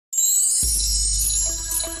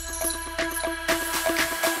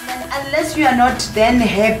unless you are not then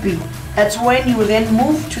happy, that's when you then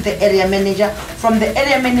move to the area manager, from the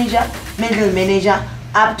area manager, middle manager,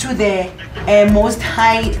 up to the most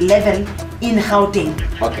high level in Gauteng.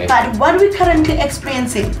 Okay. But what we're currently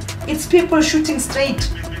experiencing, it's people shooting straight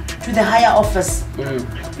to the higher office.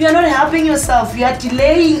 You are not helping yourself, you are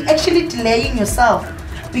actually delaying yourself,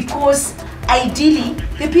 because ideally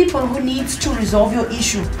the people who needs to resolve your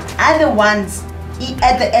issue are the ones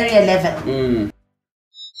at the area level.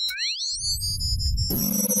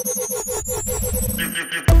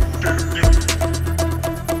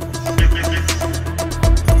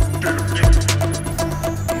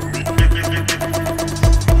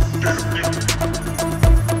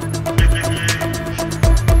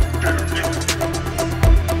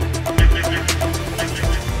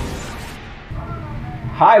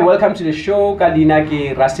 Hi, welcome to the show. Kalina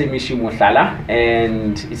ke Rasemishi Mohlala,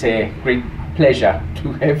 and it's a great pleasure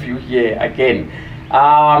to have you here again.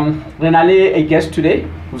 Renale, a guest today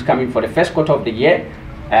who's coming for the first quarter of the year.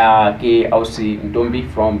 Ke Ausi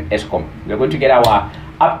Notmbi from Eskom. We're going to get our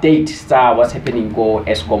update what's happening go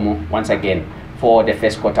Eskom once again for the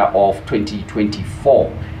first quarter of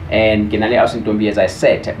 2024. And Kenale Ausi Notmbi, as I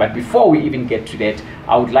said. But before we even get to that,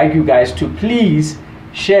 I would like you guys to please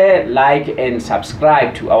share, like, and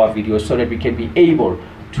subscribe to our videos so that we can be able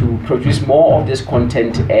to produce more of this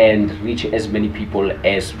content and reach as many people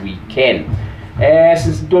as we can.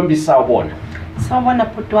 Since Notmbi Sawubona.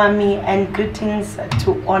 Sawubona Putwami, and greetings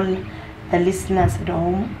to all the listeners at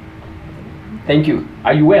home. Thank you.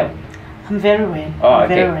 Are you well? I'm very well. Oh,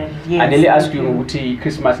 okay. Very well. Yes. I nearly asked you Uti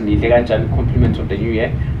Christmas compliments of the new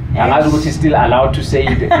year. Yes. And is still allowed to say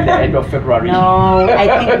it at the end of February. No,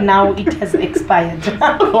 I think now it has expired.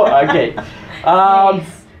 Oh, okay.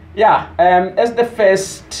 Yes. Yeah. As the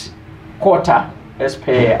first quarter, as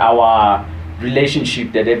per our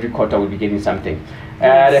relationship that every quarter will be getting something.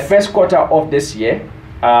 Yes. The first quarter of this year,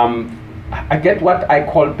 I get what I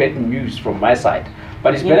call bad news from my side,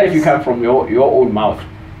 but it's better if you come from your own mouth.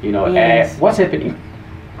 You know, yes. What's happening?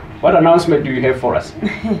 What announcement do you have for us?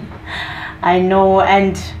 I know,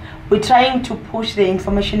 and we're trying to push the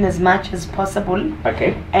information as much as possible.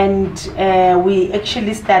 Okay. And we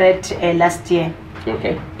actually started last year.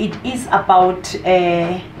 Okay. It is about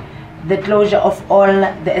the closure of all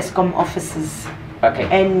the Eskom offices. Okay.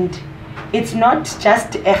 And it's not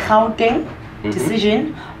just a Gauteng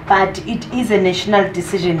decision, but it is a national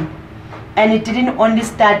decision. And it didn't only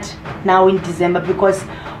start now in December, because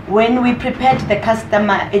when we prepared the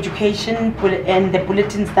customer education and the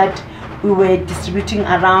bulletins that we were distributing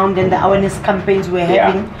around and the awareness campaigns we were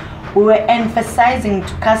having, we were emphasizing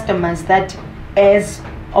to customers that as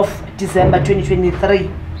of December 2023,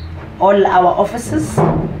 all our offices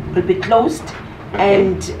will be closed. Okay.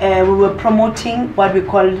 And we were promoting what we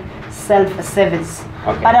call self-service.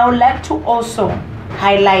 Okay. But I would like to also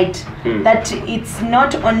highlight that it's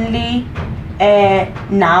not only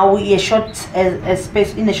now a short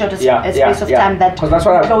space in a short space of time that that's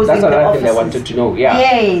another thing I wanted to know. Yeah.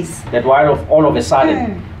 Yes. That all of a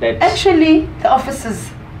sudden that actually the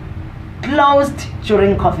offices closed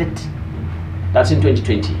during COVID. That's in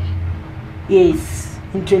 2020. Yes,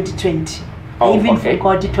 in 2020. Oh, I even okay.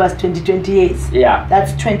 forgot it was 2020. Yes. Yeah.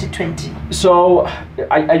 That's 2020. So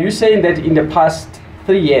are you saying that in the past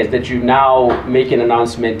 3 years that you now make an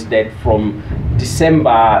announcement that from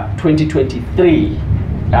December 2023,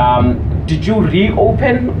 did you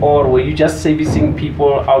reopen, or were you just servicing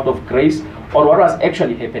people out of grace, or what was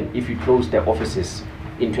actually happened if you closed the offices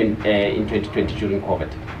in 2020 during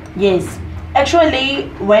COVID? Yes, actually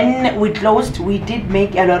when we closed, we did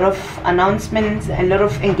make a lot of announcements, a lot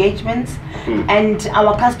of engagements, and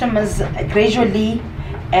our customers gradually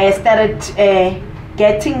started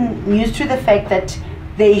getting used to the fact that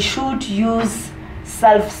they should use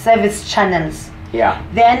self-service channels. Yeah.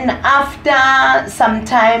 Then after some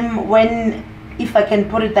time, when, if I can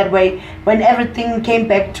put it that way, when everything came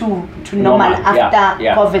back to normal after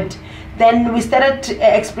COVID, then we started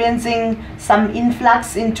experiencing some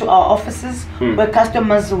influx into our offices where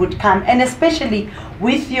customers would come, and especially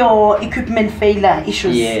with your equipment failure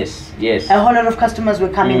issues. Yes, yes. A whole lot of customers were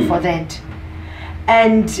coming for that.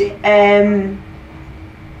 And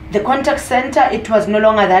the contact center, it was no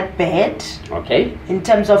longer that bad. Okay. In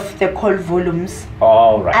terms of the call volumes.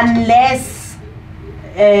 All right. Unless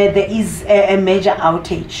there is a major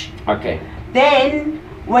outage. Okay. Then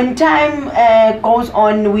when time goes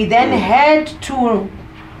on, we then had to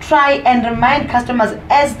try and remind customers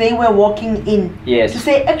as they were walking in. Yes. To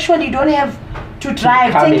say, actually, you don't have to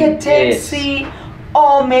drive. Take a taxi,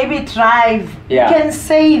 or maybe drive. Yeah. You can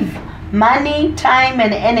save money, time,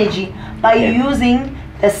 and energy by using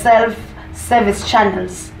the self-service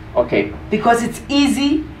channels. Okay. Because it's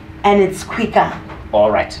easy and it's quicker.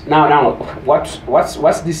 All right. Now,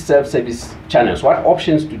 what's these self-service channels? What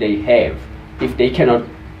options do they have if they cannot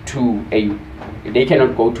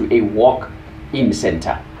go to a walk-in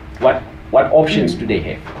center? What options do they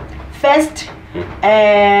have? First,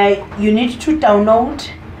 you need to download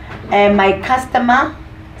my customer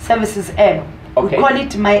services app. Okay. We call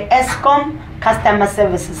it my Eskom customer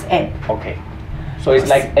services app. Okay. So it's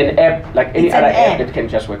like an app, like any other app that can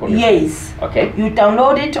just work on your phone. Yes. Okay. You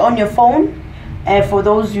download it on your phone for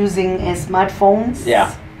those using smartphones.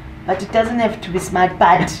 Yeah. But it doesn't have to be smart,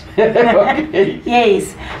 but Okay.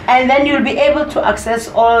 yes. And then you'll be able to access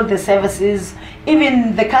all the services,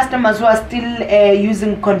 even the customers who are still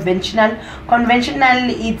using conventional.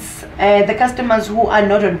 Conventional, it's the customers who are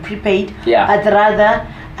not on prepaid, but rather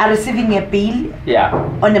are receiving a bill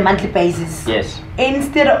on a monthly basis. Yes.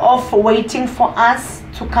 Instead of waiting for us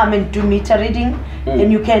to come and do meter reading,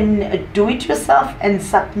 then you can do it yourself and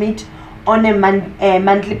submit on a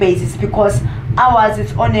monthly basis, because ours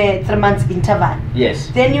is on a 3 months interval. Yes.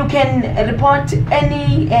 Then you can report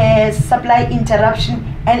any supply interruption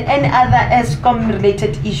and any other Eskom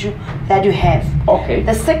related issue that you have. Okay.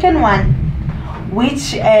 The second one,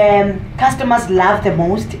 which customers love the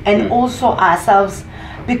most, and also ourselves,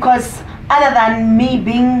 because other than me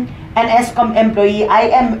being an Eskom employee, I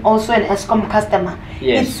am also an Eskom customer.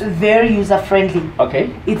 Yes. It's very user friendly.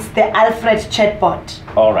 Okay. It's the Alfred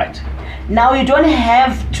ChatBot. All right. Now you don't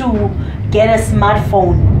have to get a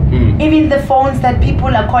smartphone. Even the phones that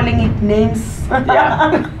people are calling it names.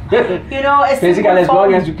 Yeah. You know, basically as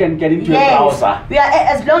long as you can get into a browser.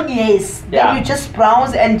 As long then you just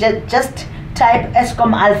browse and just type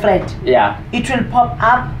Eskom Alfred. Yeah. It will pop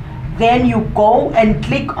up. Then you go and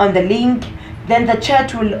click on the link. Then the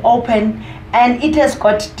chat will open, and it has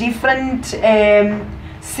got different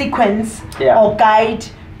sequence or guide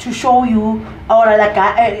to show you, or like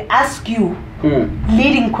ask you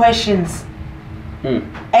leading questions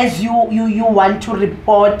as you want to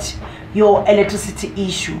report your electricity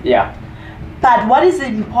issue. Yeah. But what is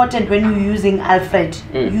important when you're using Alfred,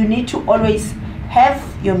 you need to always have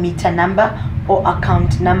your meter number or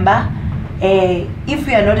account number. If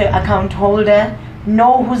you are not an account holder,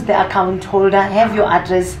 know who's the account holder, have your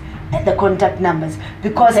address and the contact numbers,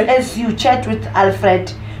 because as you chat with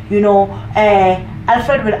Alfred, you know,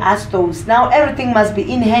 Alfred will ask those. Now everything must be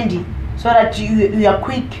in handy so that you are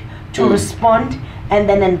quick to respond and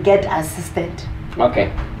then get assisted.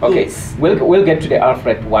 Okay. Yes. We'll get to the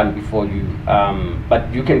Alfred one before you,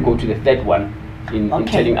 but you can go to the third one in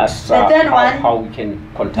telling us how we can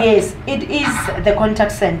contact. Yes, it is the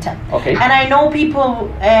contact center. Okay. And I know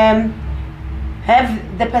people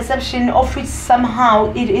have the perception of which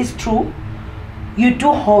somehow it is true. You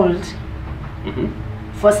do hold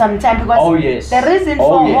for some time, because the reason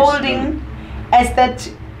for holding is that,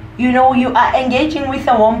 you know, you are engaging with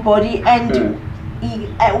a warm body, and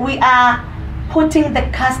we are putting the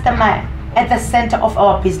customer at the center of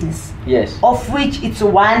our business. Yes. Of which it's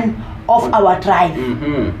one of our drive.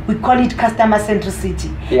 We call it customer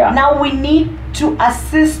centricity. Yeah. Now we need to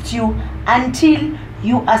assist you until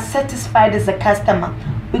you are satisfied as a customer.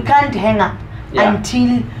 We can't hang up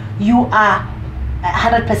until you are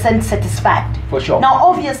 100% satisfied. For sure. Now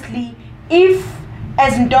obviously, if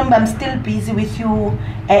as Notmbi I'm still busy with you,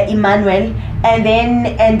 Emmanuel,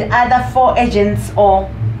 and other 4 agents or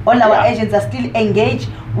all our agents are still engaged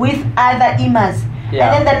with other EMAs,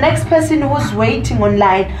 and then the next person who's waiting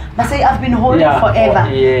online must say, I've been holding forever.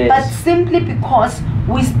 But simply because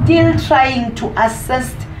we're still trying to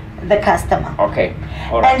assist the customer. Okay.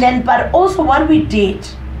 All right. And then, but also what we did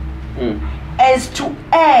is to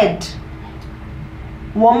add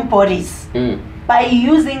warm bodies by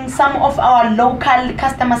using some of our local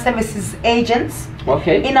customer services agents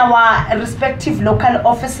in our respective local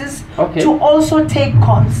offices to also take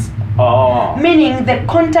calls. Meaning the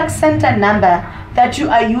contact center number that you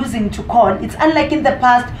are using to call, it's unlike in the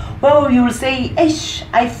past where you will say,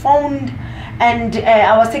 I phoned and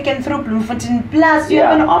I was taken through Bloemfontein. Plus you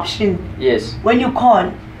have an option. Yes. When you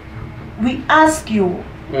call, we ask you,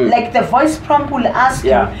 like the voice prompt will ask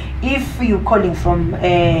you if you're calling from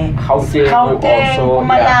Gauteng,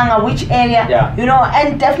 Mpumalanga, which area, you know,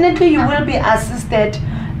 and definitely you will be assisted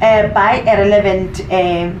by a relevant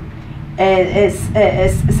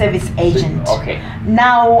service agent.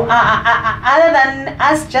 Now, other than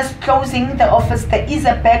us just closing the office, there is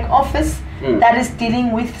a back office that is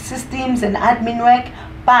dealing with systems and admin work,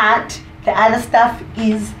 but the other stuff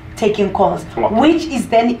is taking calls, which is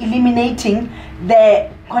then eliminating the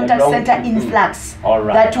contact center influx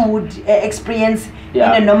that would experience in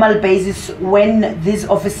a normal basis when these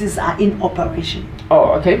offices are in operation.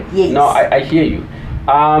 Oh, okay. Yes. No, I hear you.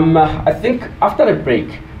 I think after a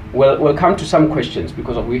break, we'll come to some questions,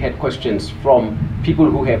 because we had questions from people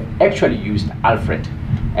who have actually used Alfred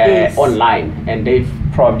online, and they've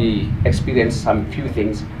probably experienced some few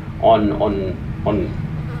things on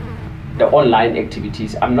the online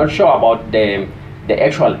activities. I'm not sure about the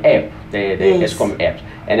actual app, the Eskom app,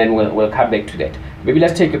 and then we'll come back to that. Maybe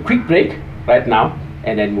let's take a quick break right now,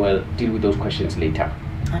 and then we'll deal with those questions later.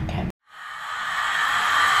 Okay.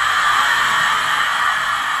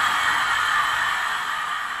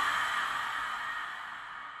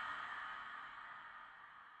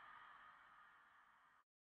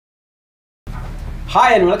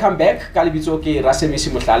 Hi and welcome back.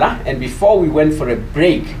 And before we went for a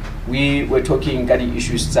break, we were talking about the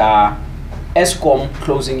issues Eskom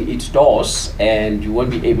closing its doors, and you won't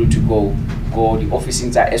be able to go the office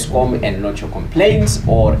into Eskom and lodge your complaints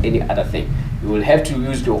or any other thing. You will have to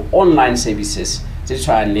use your online services to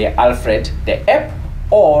try and lay Alfred, the app,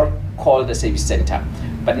 or call the service center.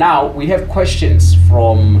 But now we have questions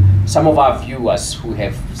from some of our viewers who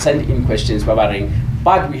have sent in questions,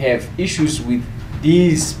 but we have issues with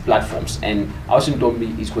these platforms, and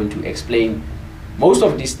Notmbi is going to explain most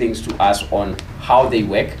of these things to us on how they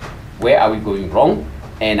work, where are we going wrong,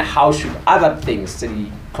 and how should other things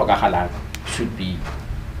should be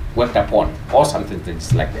worked upon, or something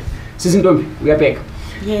that's like that. Notmbi, we are back.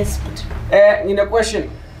 Yes. In a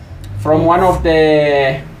question from one of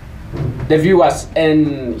the viewers,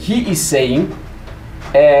 and he is saying,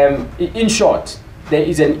 in short, there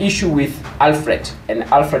is an issue with Alfred, and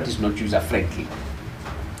Alfred is not user friendly.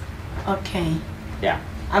 Okay. Yeah.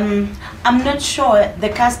 I'm not sure the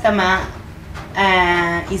customer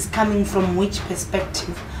is coming from which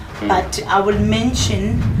perspective, but I will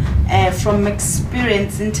mention from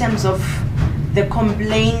experience in terms of the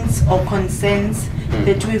complaints or concerns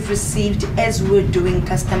that we've received as we're doing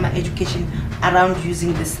customer education around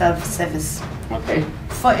using the self-service. Okay.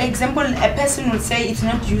 For example, a person will say it's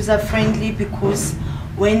not user friendly because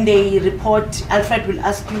when they report, Alfred will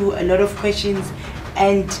ask you a lot of questions,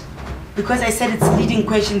 and because I said it's leading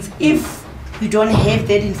questions, if you don't have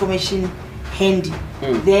that information handy,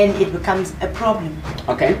 then it becomes a problem.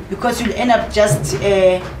 Okay. Because you'll end up just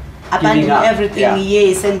abandoning everything,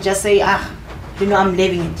 yes, and just say, I'm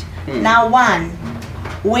leaving it. Now,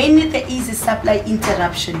 when there is a supply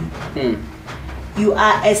interruption, you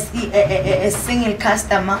are a single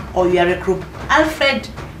customer or you are a group, Alfred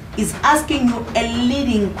is asking you a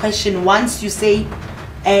leading question once you say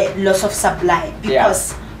loss of supply,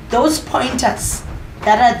 because those pointers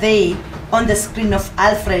that are there on the screen of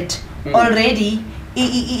Alfred already,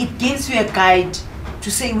 it gives you a guide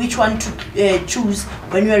to say which one to choose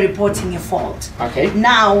when you are reporting a fault. Okay.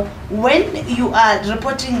 Now, when you are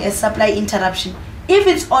reporting a supply interruption, if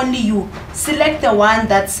it's only you, select the one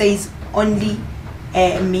that says only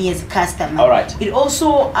me as a customer. All right. It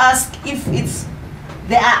also asks if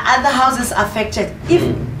there are other houses affected. If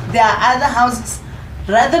there are other houses,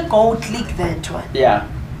 rather go click that one. Yeah.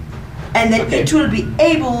 And then it will be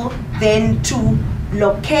able then to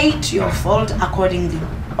locate your fault accordingly.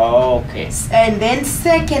 Okay. And then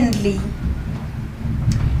secondly,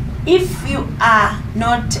 if you are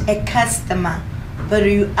not a customer, but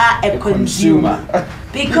you are a consumer.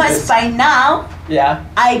 Because by now,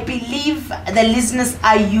 I believe the listeners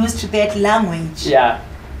are used to that language. Yeah.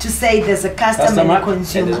 To say there's a customer and a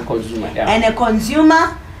consumer. And, and a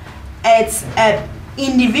consumer, it's an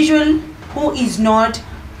individual who is not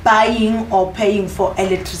buying or paying for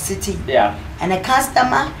electricity. Yeah. And a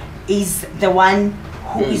customer is the one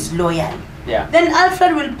who is loyal. Yeah. Then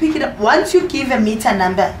Alfred will pick it up. Once you give a meter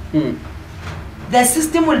number, the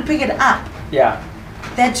system will pick it up. Yeah.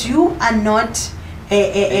 That you are not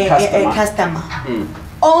a customer.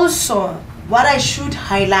 Also, what I should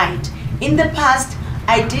highlight, in the past,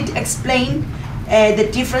 I did explain the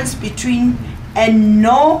difference between a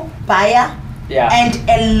no buyer and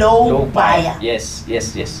a low buyer.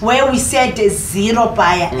 Yes. Where we said a zero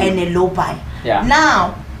buyer and a low buyer. Yeah.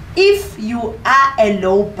 Now, if you are a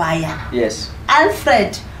low buyer,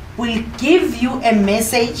 Alfred will give you a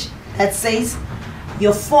message that says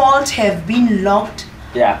your fault have been logged,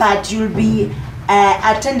 but you'll be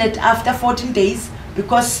attended after 14 days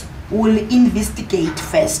because we'll investigate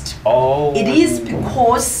first. Oh. It is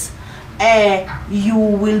because you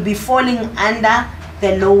will be falling under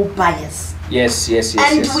the low buyers. Yes.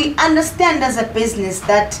 And we understand as a business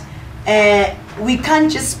that we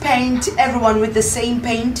can't just paint everyone with the same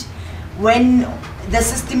paint. When the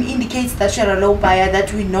system indicates that you're a low buyer,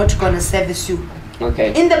 that we're not going to service you.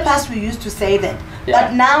 Okay. In the past, we used to say that. Yeah.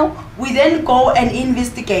 But now, we then go and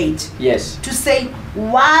investigate. Yes. To say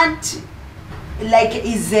what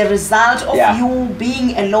is the result of you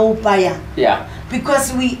being a low buyer. Yeah.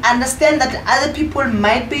 Because we understand that other people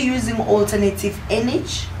might be using alternative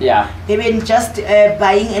energy. Yeah. Maybe just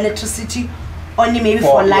buying electricity only maybe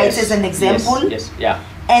for lights as an example. Yes. Yeah.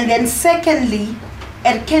 And then secondly,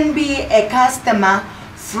 it can be a customer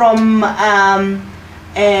from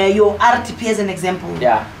your RTP as an example,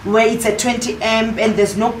 where it's a 20 amp and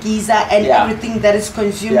there's no geyser and everything that is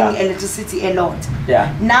consuming electricity a lot.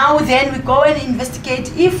 Now then we go and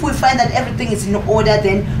investigate. If we find that everything is in order,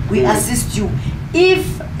 then we assist you. If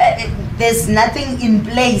there's nothing in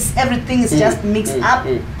place, everything is just mixed up,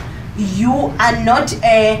 you are not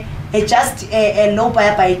just a low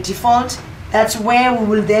buyer by default. That's where we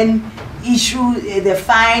will then issue the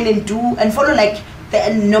fine and follow like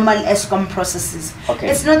the normal Eskom processes. Okay.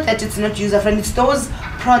 It's not that it's not user friendly. It's those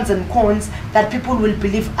pros and cons that people will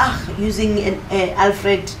believe. Using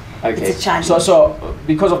Alfred, it's a challenge. So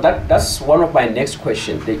because of that, that's one of my next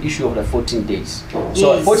questions. The issue of the 14 days.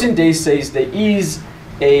 So 14 days says there is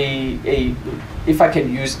a if I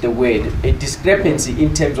can use the word, a discrepancy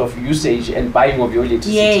in terms of usage and buying of your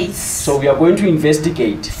electricity. Yes. So we are going to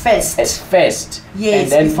investigate first. Yes.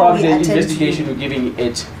 And then from the investigation, we're giving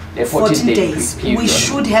it a 14 days. We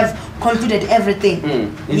should have concluded everything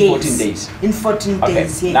in 14 days. In 14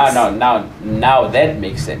 days. Yes. Now that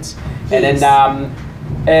makes sense. Yes.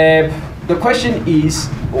 And then the question is,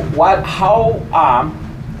 how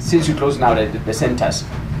since you close now the centers,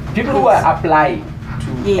 people who are applying to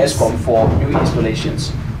Eskom for new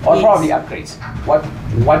installations or probably upgrades,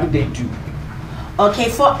 what do they do? Okay,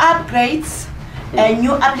 for upgrades, a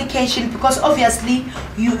new application, because obviously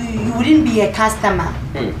you wouldn't be a customer,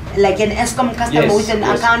 like an Eskom customer with an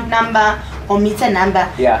account number or meter number,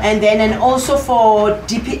 and also for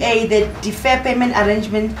DPA, the deferred payment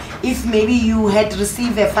arrangement, if maybe you had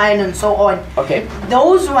received a fine and so on. Okay,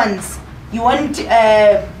 those ones you won't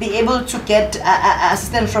be able to get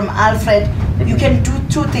assistance from Alfred. You can do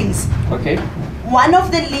two things. Okay, one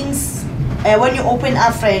of the links when you open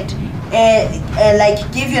Alfred,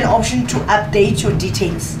 give you an option to update your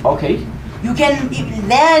details. Okay, you can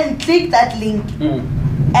then click that link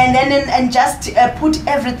and then just put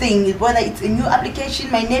everything, whether it's a new application,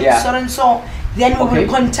 my name is so and so, then we will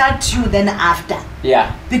contact you then after,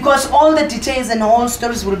 because all the details and all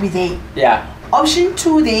stories will be there. Option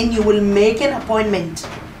 2, then you will make an appointment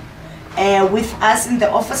with us in the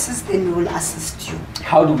offices, then we will assist you.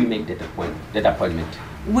 How do we make that appointment?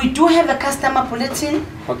 We do have a customer bulletin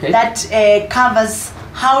that covers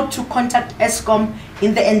how to contact Eskom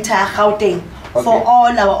in the entire Gauteng for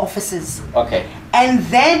all our offices. And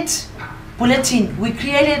that bulletin, we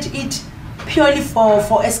created it purely for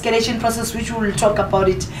escalation process, which we will talk about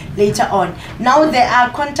it later on. Now there are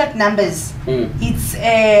contact numbers. It's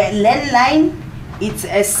a landline, it's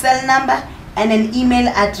a cell number, and an email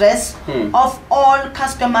address of all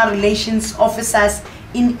customer relations officers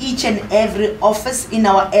in each and every office in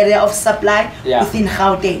our area of supply within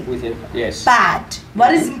Gauteng. But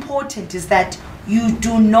what is important is that you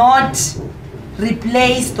do not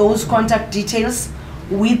replace those contact details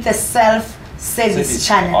with the self-service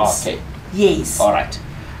channels. Yes. All right.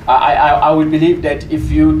 I would believe that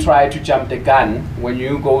if you try to jump the gun when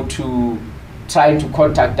you go to trying to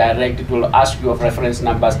contact direct, it will ask you of reference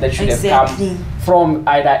numbers that should have come from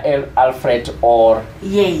either Alfred or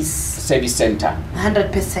service center.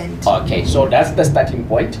 100%. Okay, so that's the starting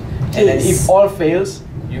point. And then if all fails,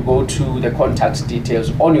 you go to the contact details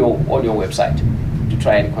on your website to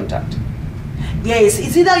try and contact. Yes,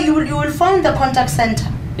 it's either you will find the contact center.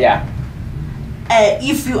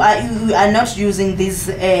 If you are not using these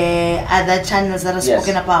other channels that are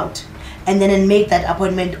spoken about, and then make that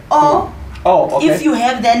appointment, or if you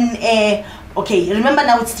have then remember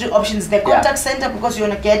now it's 3 options: the contact center, because you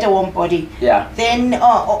want to get a warm body, then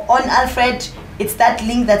on Alfred it's that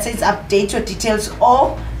link that says update your details,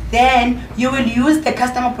 or then you will use the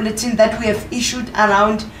customer bulletin that we have issued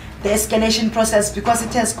around the escalation process, because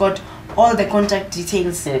it has got all the contact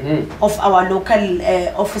details of our local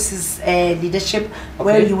offices leadership,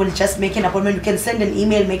 where you will just make an appointment. You can send an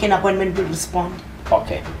email, make an appointment, we'll respond.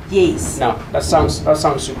 Yes. Now that sounds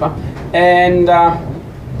super. And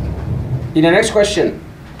in the next question,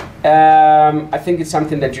 I think it's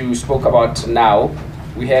something that you spoke about now.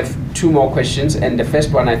 We have 2 more questions, and the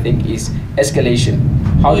first one I think is escalation.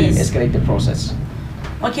 How do you escalate the process?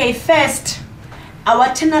 Okay, first, our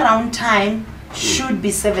turnaround time should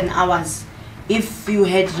be 7 hours if you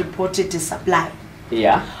had reported a supply.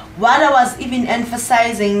 What I was even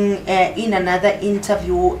emphasizing in another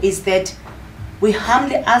interview is that we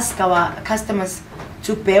humbly ask our customers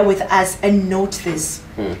to bear with us and note this.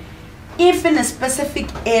 If in a specific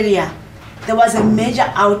area there was a major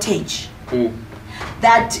outage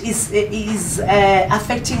that is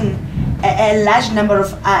affecting a large number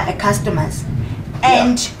of customers,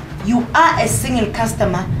 and you are a single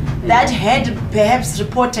customer that had perhaps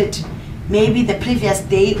reported maybe the previous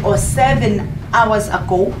day or 7 hours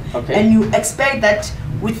ago, and you expect that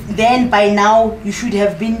then by now you should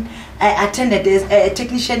have been attended, a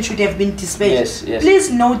technician should have been dispatched.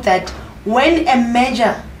 Please note that when a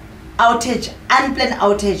major outage, unplanned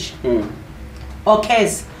outage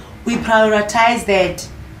occurs, we prioritize that.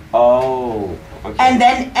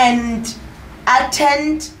 And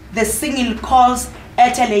attend the single calls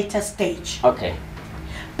at a later stage.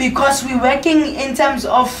 Because we're working in terms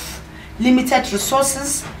of limited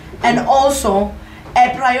resources and also a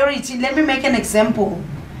priority. Let me make an example.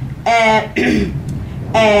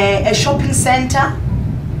 A shopping center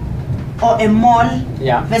or a mall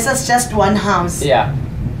versus just one house.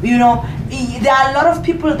 You know, there are a lot of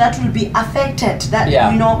people that will be affected, that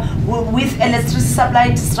you know, with electricity supply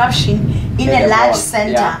disruption in a large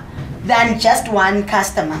center than just one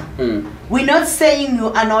customer. We're not saying you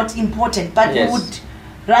are not important, but we would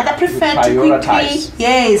rather prefer to quickly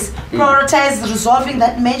prioritize resolving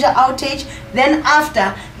that major outage. Then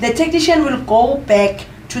after, the technician will go back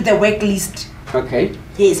to the work list.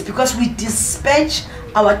 Yes, because we dispatch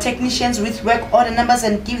our technicians with work order numbers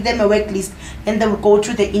and give them a work list, and they will go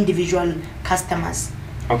to the individual customers.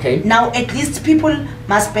 Now at least people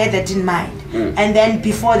must bear that in mind, and then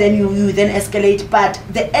before then you then escalate. But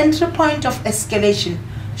the entry point of escalation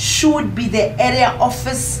should be the area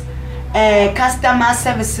office customer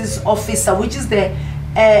services officer, which is the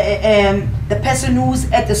person who's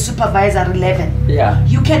at the supervisory level.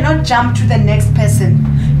 You cannot jump to the next person,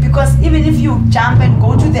 because even if you jump and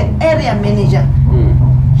go to the area manager,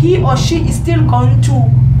 he or she is still going to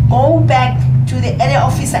go back to the area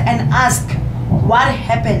officer and ask what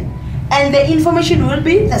happened, and the information will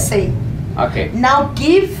be the same. Now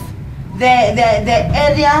give the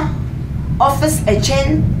area office a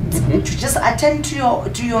chance to just attend to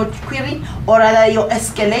your query, or rather your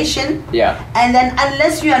escalation. And then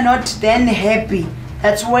unless you are not then happy,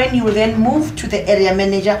 that's when you will then move to the area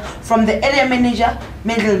manager, from the area manager,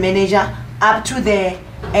 middle manager, up to the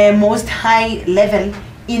most high level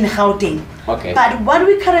in Gauteng. But what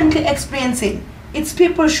we're currently experiencing, it's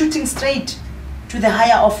people shooting straight to the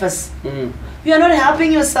higher office. You are not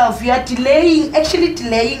helping yourself, you are actually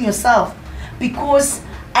delaying yourself, because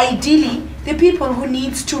ideally the people who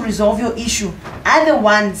needs to resolve your issue are the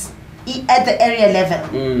ones at the area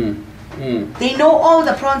level. They know all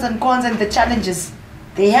the pros and cons and the challenges.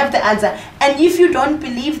 They have the answer, and if you don't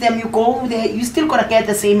believe them, you go there, you still gonna get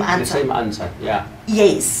the same answer.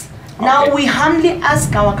 Yes. Now we humbly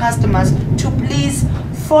ask our customers to please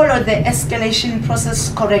follow the escalation process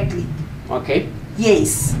correctly.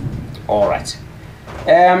 Yes. All right.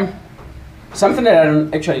 Something that I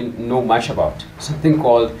don't actually know much about, something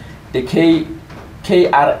called the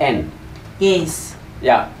KRN. Yes.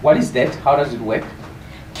 What is that? How does it work?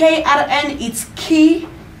 KRN, it's key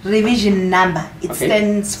revision number. It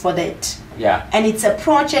stands for that. And it's a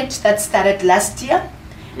project that started last year,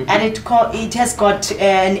 and it has got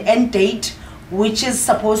an end date which is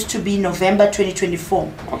supposed to be November 2024.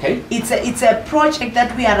 It's a project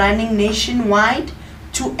that we are running nationwide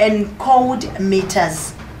to encode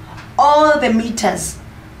meters. All the meters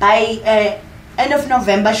by end of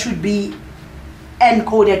November should be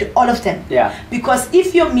encoded, all of them. Because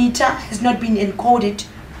if your meter has not been encoded,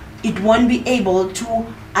 it won't be able to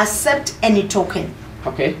accept any token.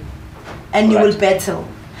 And you will battle.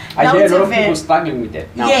 I hear a lot of people struggling with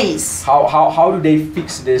that. Now, yes. How do they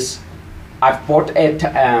fix this? I've bought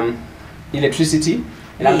electricity,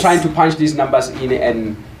 and I'm trying to punch these numbers in,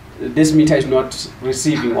 and this meter is not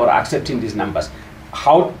receiving or accepting these numbers.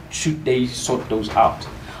 How should they sort those out?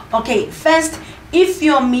 First, if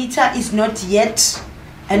your meter is not yet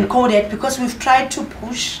encoded, because we've tried to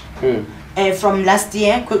push from last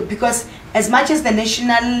year, because as much as the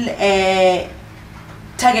national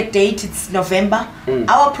target date it's November,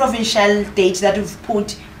 our provincial date that we've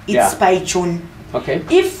put it's by June.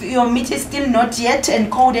 If your meter is still not yet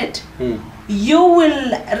encoded, you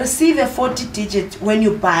will receive a 40 digit when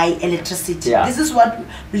you buy electricity. This is what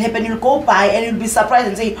will happen. You'll go buy and you'll be surprised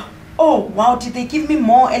and say, oh wow, did they give me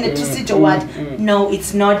more electricity or what? No,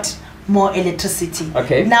 it's not more electricity.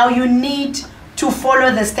 Now you need to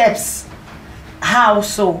follow the steps. How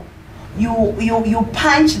so? You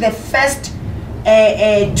punch the first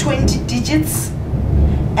 20 digits,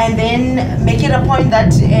 and then make it a point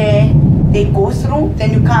that they go through.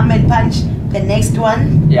 Then you come and punch the next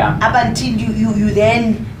one. Yeah. Up until you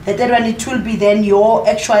then, the third one, it will be then your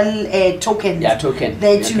actual tokens. Yeah, token.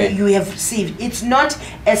 That Okay. you have received. It's not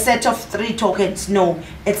a set of 3 tokens. No,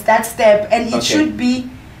 it's that step, and it Okay. should be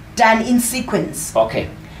done in sequence. Okay.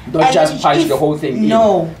 Not And just punch if- the whole thing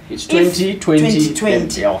no. in. It's 20, 20,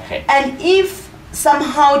 20. Yeah, okay. And if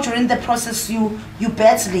somehow during the process you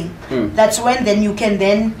battling, that's when then you can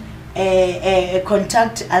then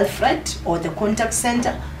contact Alfred or the contact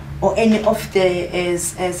center or any of the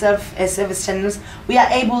service channels. We are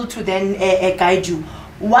able to then guide you.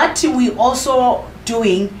 What we also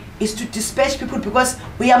doing is to dispatch people, because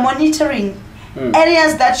we are monitoring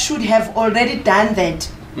areas that should have already done that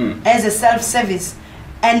as a self-service,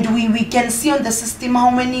 and we can see on the system how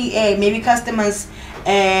many maybe customers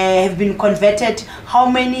have been converted, how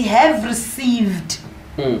many have received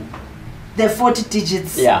the 40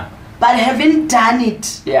 digits, Yeah. but haven't done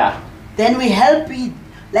it. Yeah. Then we help you,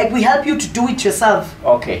 like we help you to do it yourself.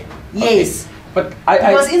 Okay. Yes. Okay. But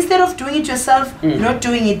Because instead of doing it yourself, not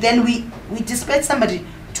doing it, then we dispatch somebody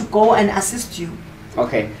to go and assist you.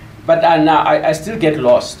 Okay. But now I still get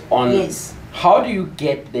lost on Yes. how do you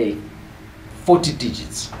get the 40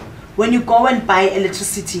 digits? When you go and buy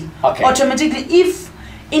electricity, Okay. automatically, if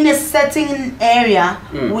in a certain area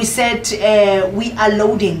we said we are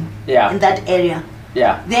loading Yeah. in that area,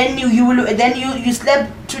 Yeah. then you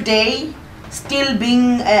slept today still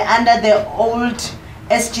being under the old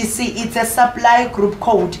SGC. It's a supply group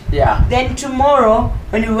code. Yeah. Then tomorrow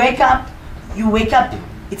when you wake up,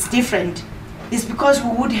 it's different. It's because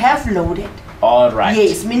we would have loaded. All right.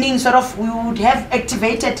 Yes, meaning sort of we would have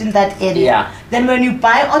activated in that area. Yeah. Then when you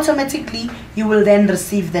buy automatically, you will then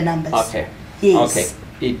receive the numbers. Okay. Yes. Okay.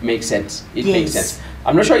 It makes sense. It Yes. makes sense.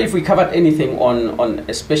 I'm not sure if we covered anything on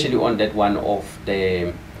especially on that one of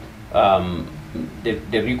the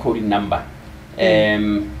recoding number,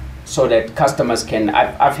 so that customers can.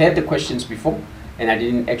 I've heard the questions before, and I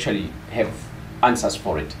didn't actually have answers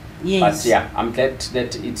for it. Yes. But yeah, I'm glad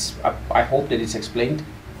that it's. I hope that it's explained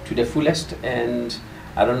to the fullest, and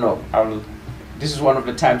I don't know. This is one of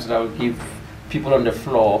the times that I will give people on the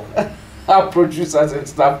floor, our producers and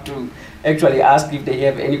stuff, to actually ask if they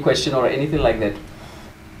have any question or anything like that.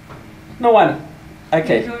 No one.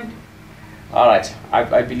 Okay. Good. All right.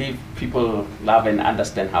 I believe people love and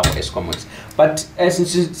understand how Eskom works. But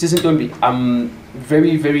since Notmbi, I'm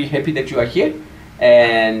very, very happy that you are here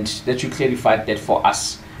and that you clarified that for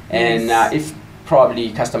us. And Yes. if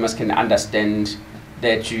probably customers can understand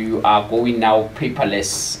that you are going now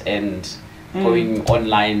paperless and going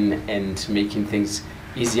online and making things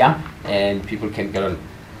easier, and people can get on.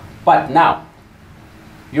 But now,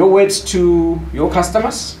 your words to your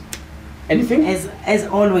customers? Anything? As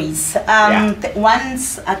always,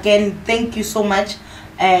 once again, thank you so much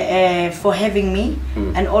for having me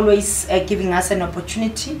and always giving us an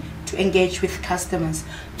opportunity to engage with customers.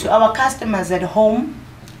 To our customers at home,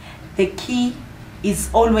 the key is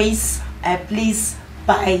always please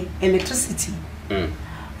buy electricity.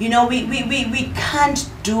 You know, we can't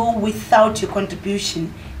do without your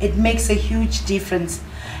contribution. It makes a huge difference.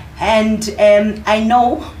 And I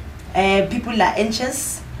know people are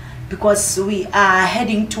anxious because we are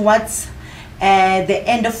heading towards the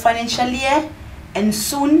end of financial year, and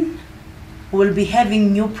soon we'll be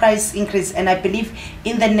having new price increase. And I believe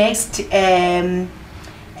in the next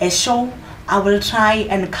show I will try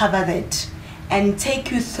and cover that and take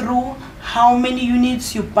you through how many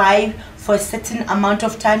units you buy for a certain amount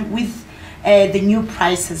of time with the new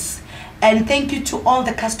prices. And thank you to all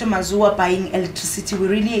the customers who are buying electricity. We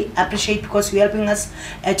really appreciate, because you're helping us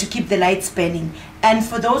to keep the lights burning. And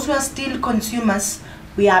for those who are still consumers,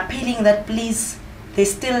 we are appealing that please,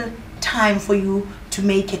 there's still time for you to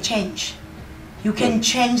make a change. You can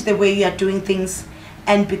change the way you are doing things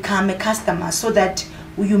and become a customer, so that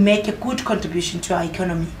you make a good contribution to our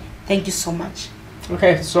economy. Thank you so much.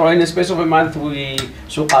 Okay, so in the space of a month, we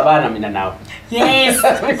so now. Yes.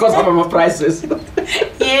 Because of our prices.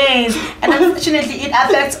 Yes, and unfortunately it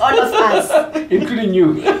affects all of us, Including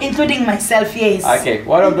you. including myself. Yes. Okay,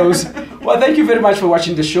 one of those. Well, thank you very much for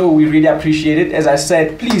watching the show. We really appreciate it. As I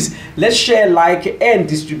said, please, let's share, like, and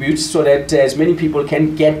distribute so that as many people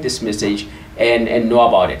can get this message and know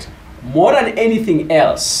about it. More than anything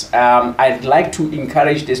else, I'd like to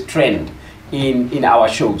encourage this trend in our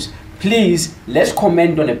shows. Please, let's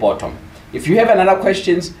comment on the bottom. If you have another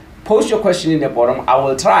questions, post your question in the bottom. I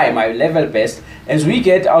will try my level best. As we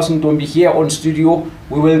get Notmbi here on studio,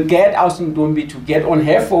 we will get Notmbi to get on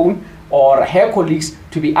her phone or her colleagues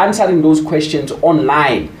to be answering those questions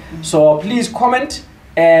online. So please comment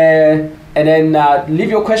and then leave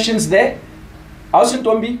your questions there.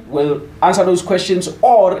 Notmbi will answer those questions,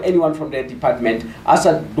 or anyone from their department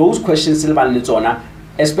answer those questions,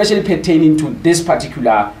 especially pertaining to this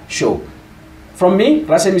particular show. From me,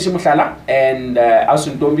 Notmbi Hlophe, and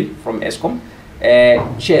Notmbi from Eskom.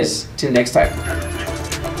 Cheers, till next time.